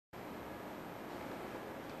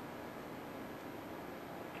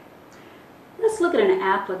let's look at an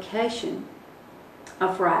application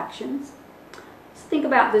of fractions. Let's think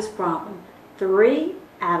about this problem. 3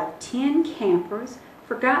 out of 10 campers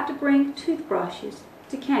forgot to bring toothbrushes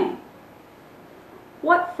to camp.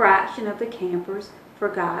 What fraction of the campers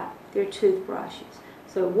forgot their toothbrushes?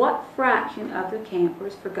 So what fraction of the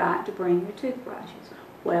campers forgot to bring their toothbrushes?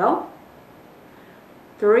 Well,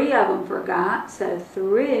 3 of them forgot, so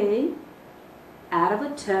 3 out of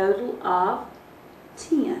a total of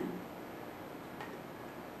 10.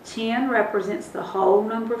 10 represents the whole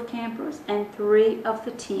number of campers, and 3 of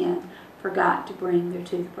the 10 forgot to bring their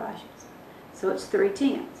toothbrushes. So it's 3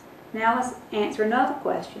 tenths. Now let's answer another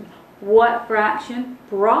question. What fraction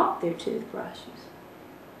brought their toothbrushes?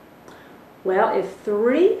 Well, if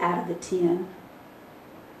 3 out of the 10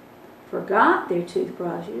 forgot their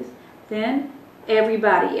toothbrushes, then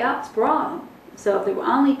everybody else brought them. So if there were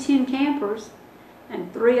only 10 campers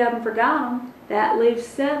and 3 of them forgot them, that leaves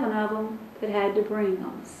 7 of them that had to bring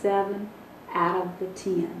them. 7 out of the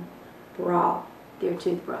 10 brought their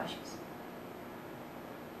toothbrushes.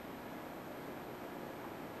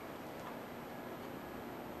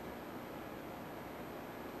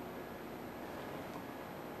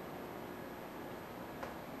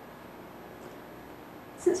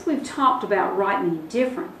 Since we've talked about writing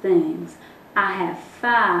different things, I have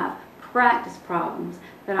 5 practice problems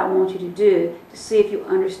that I want you to do to see if you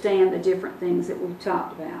understand the different things that we've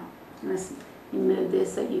talked about. Let's move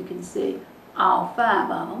this so you can see all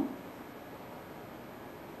 5 of them.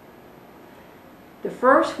 The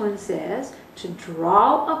first one says to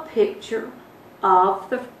draw a picture of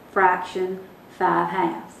the fraction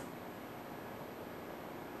 5/2.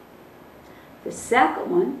 The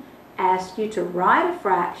second one asks you to write a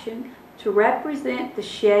fraction to represent the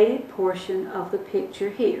shaded portion of the picture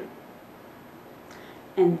here.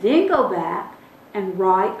 And then go back and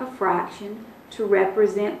write a fraction to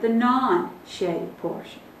represent the non-shaded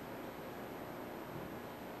portion.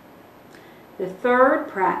 The third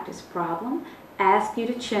practice problem asks you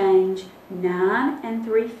to change 9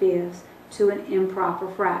 3/5 to an improper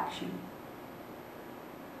fraction.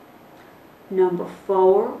 Number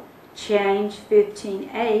 4, change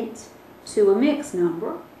 15/8 to a mixed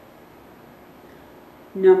number.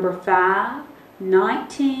 Number 5,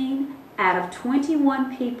 19 out of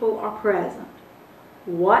 21 people are present.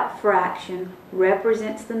 What fraction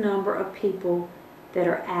represents the number of people that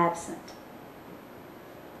are absent?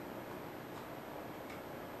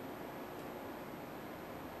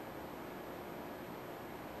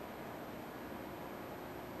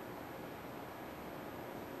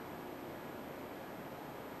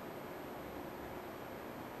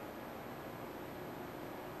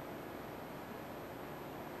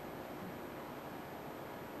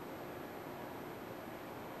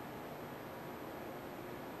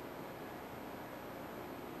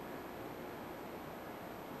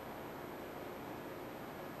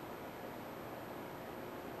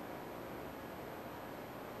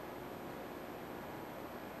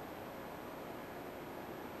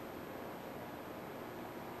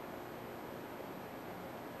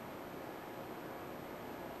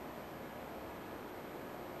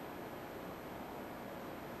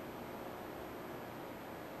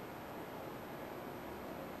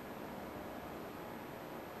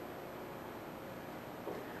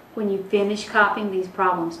 When you finish copying these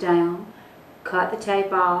problems down, cut the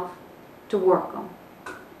tape off to work them.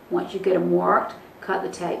 Once you get them worked, cut the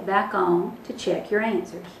tape back on to check your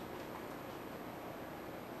answers.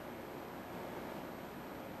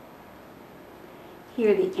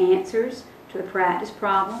 Here are the answers to the practice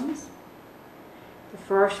problems. The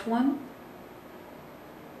first one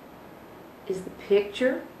is the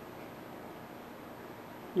picture.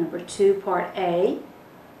 Number 2, part A,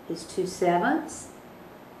 is 2/7.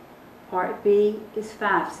 Part B is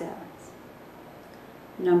 5/7.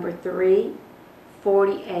 Number 3,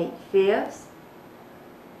 48/5.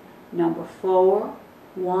 Number 4,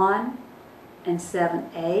 1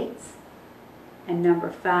 7/8. And number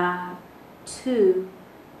 5, 2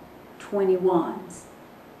 21s.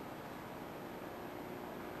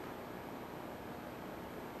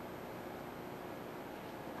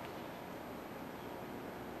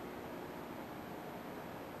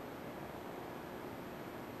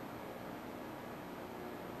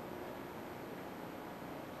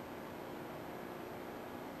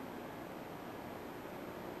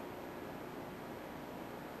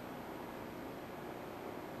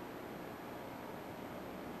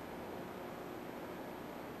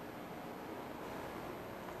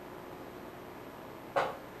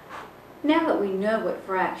 Now that we know what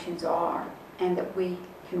fractions are and that we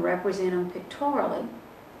can represent them pictorially,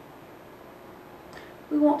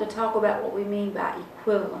 we want to talk about what we mean by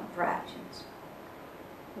equivalent fractions.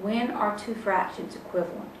 When are two fractions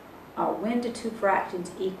equivalent? Or when do two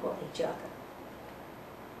fractions equal each other?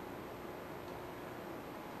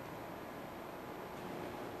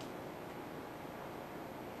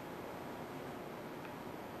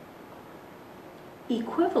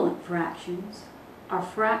 Equivalent fractions are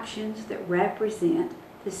fractions that represent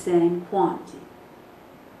the same quantity.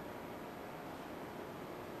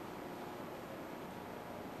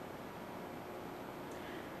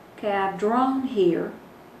 Okay, I've drawn here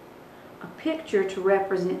a picture to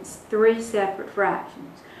represent three separate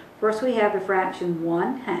fractions. First we have the fraction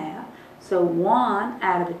 1/2, so 1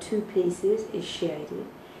 out of the 2 pieces is shaded.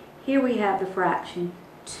 Here we have the fraction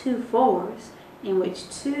 2/4, in which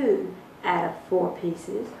 2 out of 4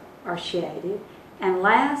 pieces are shaded. And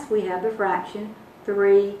last we have the fraction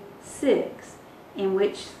 3/6, in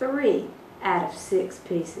which 3 out of 6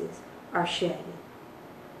 pieces are shaded.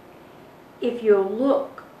 If you'll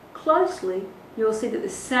look closely, you'll see that the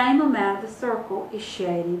same amount of the circle is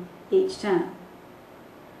shaded each time.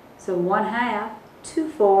 So 1/2,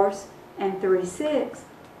 2/4, and 3/6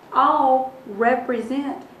 all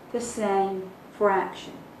represent the same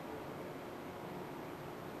fraction.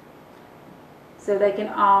 So they can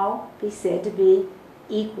all be said to be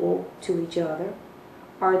equal to each other,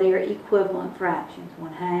 or they're equivalent fractions.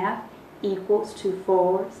 1/2 equals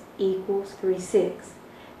 2/4 equals 3/6.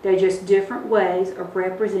 They're just different ways of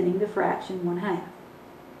representing the fraction 1/2.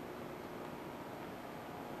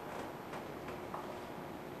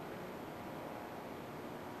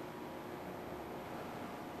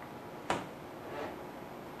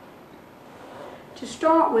 To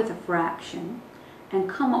start with a fraction and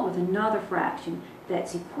come up with another fraction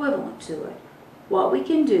that's equivalent to it, what we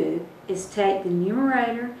can do is take the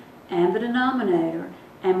numerator and the denominator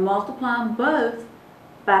and multiply them both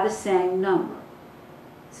by the same number.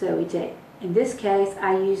 So we take, in this case,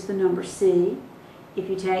 I use the number c. If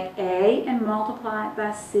you take a and multiply it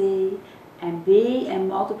by c, and b and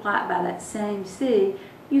multiply it by that same c,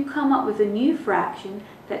 you come up with a new fraction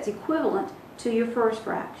that's equivalent to your first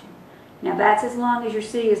fraction. Now that's as long as your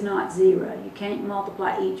c is not 0. You can't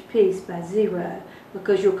multiply each piece by 0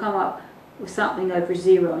 because you'll come up with something over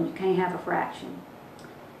 0 and you can't have a fraction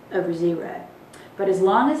over 0. But as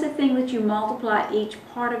long as the thing that you multiply each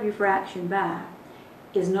part of your fraction by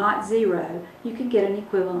is not 0, you can get an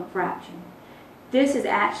equivalent fraction. This is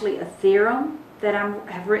actually a theorem that I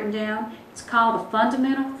have written down. It's called the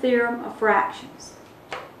fundamental theorem of fractions.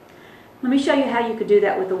 Let me show you how you could do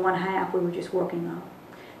that with the 1/2 we were just working on.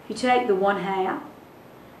 If you take the 1/2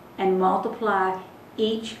 and multiply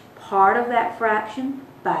each part of that fraction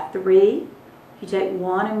by 3, if you take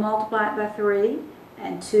 1 and multiply it by 3,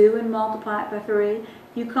 and 2 and multiply it by 3,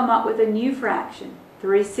 you come up with a new fraction,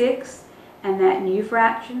 3/6, and that new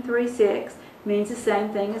fraction, 3/6, means the same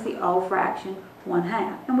thing as the old fraction,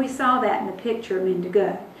 1/2. And we saw that in the picture a minute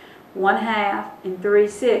ago. 1/2 and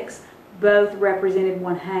 3/6 both represented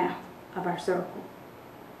 1/2 of our circle.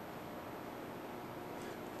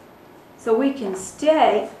 So we can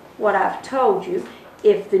state what I've told you.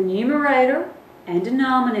 If the numerator and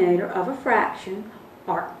denominator of a fraction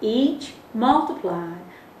are each multiplied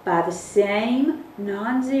by the same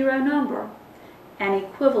non-zero number, an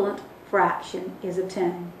equivalent fraction is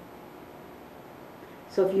obtained.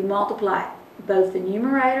 So if you multiply both the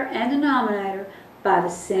numerator and denominator by the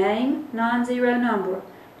same non-zero number,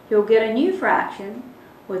 you'll get a new fraction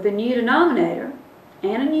with a new denominator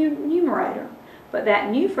and a new numerator. But that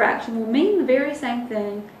new fraction will mean the very same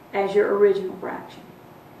thing as your original fraction.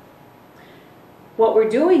 What we're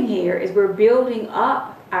doing here is we're building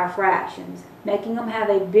up our fractions, making them have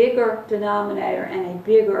a bigger denominator and a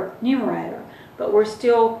bigger numerator, but we're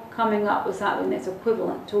still coming up with something that's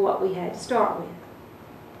equivalent to what we had to start with.